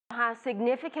how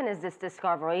significant is this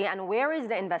discovery, and where is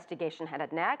the investigation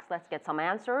headed next? Let's get some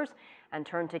answers and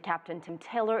turn to Captain Tim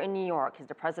Taylor in New York. He's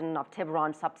the president of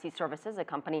Tiburon Subsea Services, a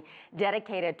company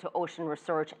dedicated to ocean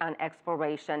research and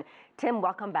exploration. Tim,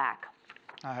 welcome back.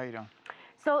 How are you doing?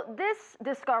 So this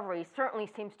discovery certainly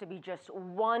seems to be just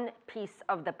one piece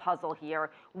of the puzzle here.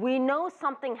 We know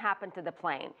something happened to the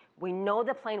plane. We know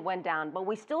the plane went down, but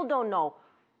we still don't know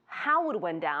how it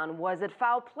went down. Was it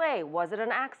foul play? Was it an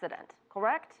accident?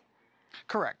 Correct?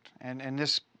 Correct. And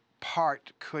this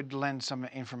part could lend some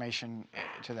information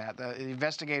to that. The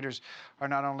investigators are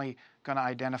not only going to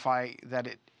identify that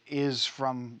it is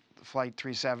from Flight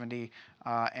 370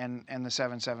 and the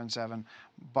 777,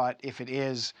 but if it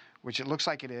is, which it looks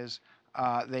like it is,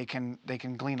 they can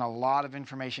glean a lot of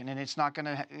information, and it's not going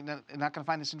to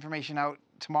find this information out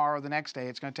tomorrow or the next day.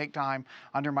 It's going to take time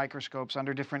under microscopes,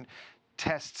 under different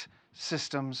test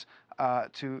systems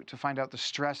to find out the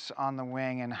stress on the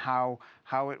wing and how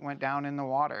it went down in the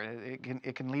water.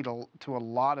 It can lead to a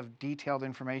lot of detailed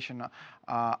information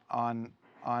on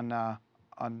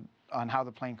how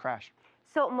the plane crashed.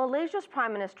 So Malaysia's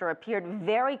Prime Minister appeared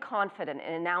very confident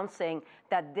in announcing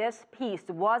that this piece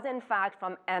was in fact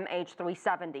from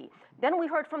MH370. Then we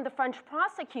heard from the French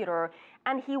prosecutor,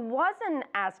 and he wasn't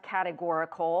as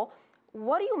categorical.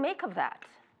 What do you make of that?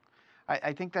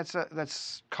 I think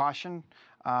that's caution.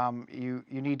 You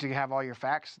need to have all your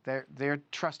facts. They're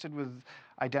trusted with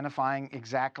identifying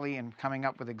exactly and coming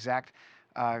up with exact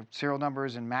serial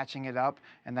numbers and matching it up,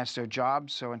 and that's their job.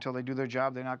 So until they do their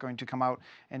job, they're not going to come out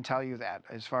and tell you that.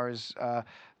 As far as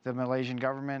the Malaysian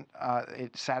government,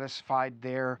 it satisfied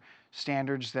their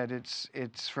standards that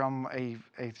it's from a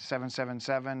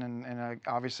 777, and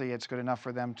obviously it's good enough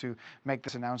for them to make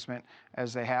this announcement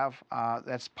as they have.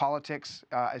 That's politics.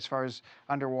 As far as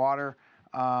underwater,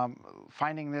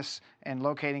 finding this and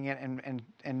locating it and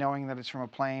knowing that it's from a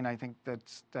plane, I think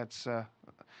that's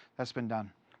been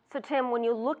done. So Tim, when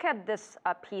you look at this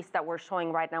piece that we're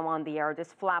showing right now on the air,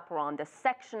 this flaperon, the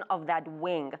section of that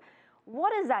wing,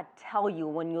 what does that tell you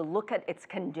when you look at its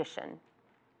condition?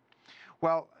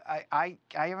 Well,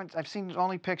 I've seen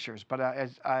only pictures, but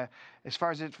as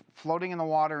far as it floating in the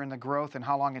water and the growth and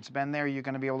how long it's been there, you're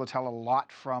going to be able to tell a lot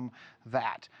from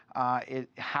that.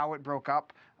 How it broke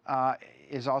up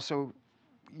is also,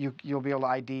 you'll be able to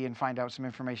ID and find out some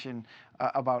information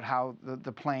about how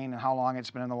the plane and how long it's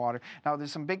been in the water. Now,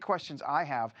 there's some big questions I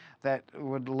have that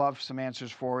would love some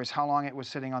answers for, is how long it was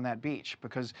sitting on that beach,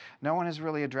 because no one has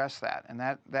really addressed that, and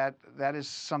that is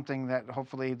something that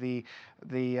hopefully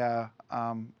the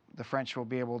French will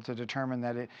be able to determine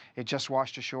that it just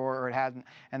washed ashore or it hadn't,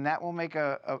 and that will make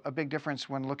a big difference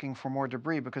when looking for more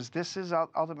debris, because this is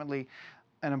ultimately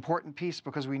an important piece,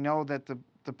 because we know that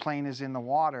the plane is in the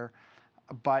water,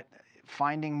 but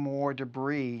finding more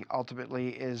debris ultimately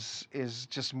is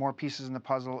just more pieces in the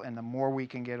puzzle, and the more we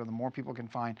can get, or the more people can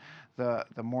find, the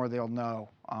more they'll know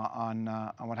on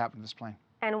what happened to this plane.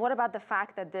 And what about the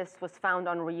fact that this was found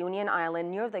on Reunion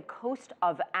Island near the coast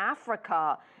of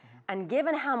Africa? And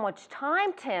given how much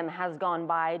time, Tim, has gone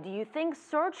by, do you think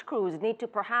search crews need to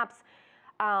perhaps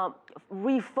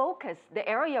refocus the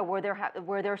area where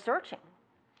they're searching?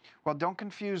 Well, don't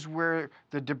confuse where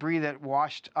the debris that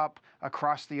washed up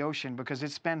across the ocean, because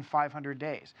it's been 500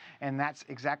 days, and that's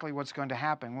exactly what's going to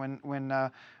happen. When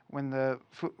the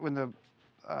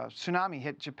tsunami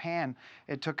hit Japan,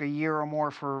 it took a year or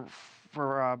more for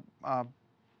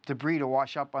debris to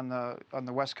wash up on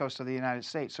the west coast of the United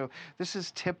States. So this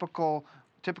is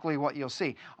typically what you'll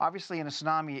see. Obviously, in a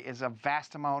tsunami is a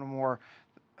vast amount more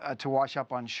to wash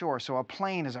up on shore. So a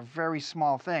plane is a very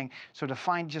small thing. So to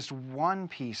find just one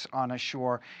piece on a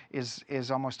shore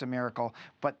is almost a miracle.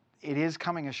 But it is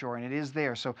coming ashore, and it is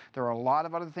there. So there are a lot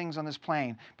of other things on this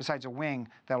plane besides a wing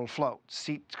that will float: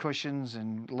 seat cushions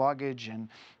and luggage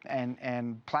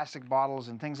and plastic bottles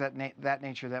and things that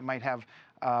nature that might have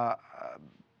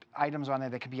items on there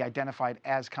that can be identified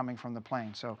as coming from the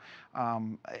plane. So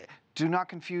do not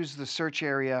confuse the search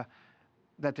area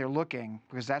that they're looking,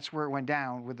 because that's where it went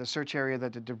down, with the search area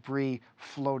that the debris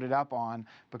floated up on,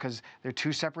 because they're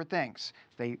two separate things.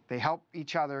 They help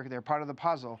each other. They're part of the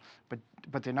puzzle, but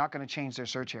they're not going to change their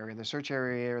search area. The search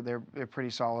area, they're pretty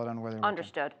solid on where they're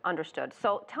looking. Understood.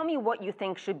 So tell me what you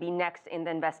think should be next in the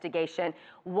investigation.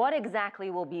 What exactly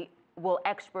will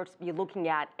experts be looking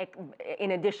at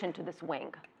in addition to this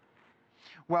wing?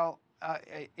 Well,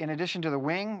 in addition to the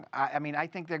wing, I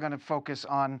think they're going to focus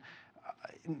on,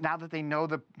 now that they know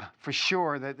for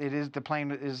sure that the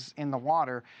plane is in the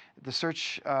water, the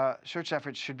search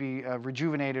efforts should be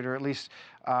rejuvenated, or at least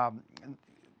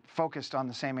focused on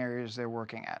the same areas they're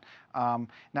working at.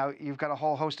 Now, you've got a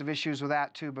whole host of issues with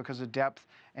that too, because of depth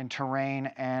and terrain,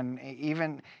 and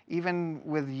even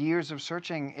with years of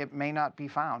searching, it may not be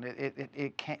found.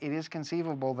 It is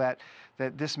conceivable that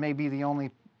this may be the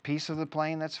only piece of the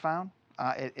plane that's found.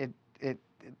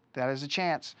 That is a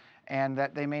chance, and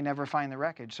that they may never find the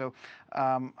wreckage. So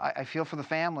I feel for the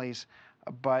families,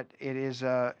 but it is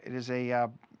a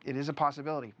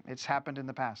possibility. It's happened in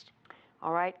the past.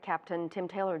 All right, Captain Tim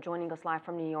Taylor joining us live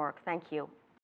from New York. Thank you.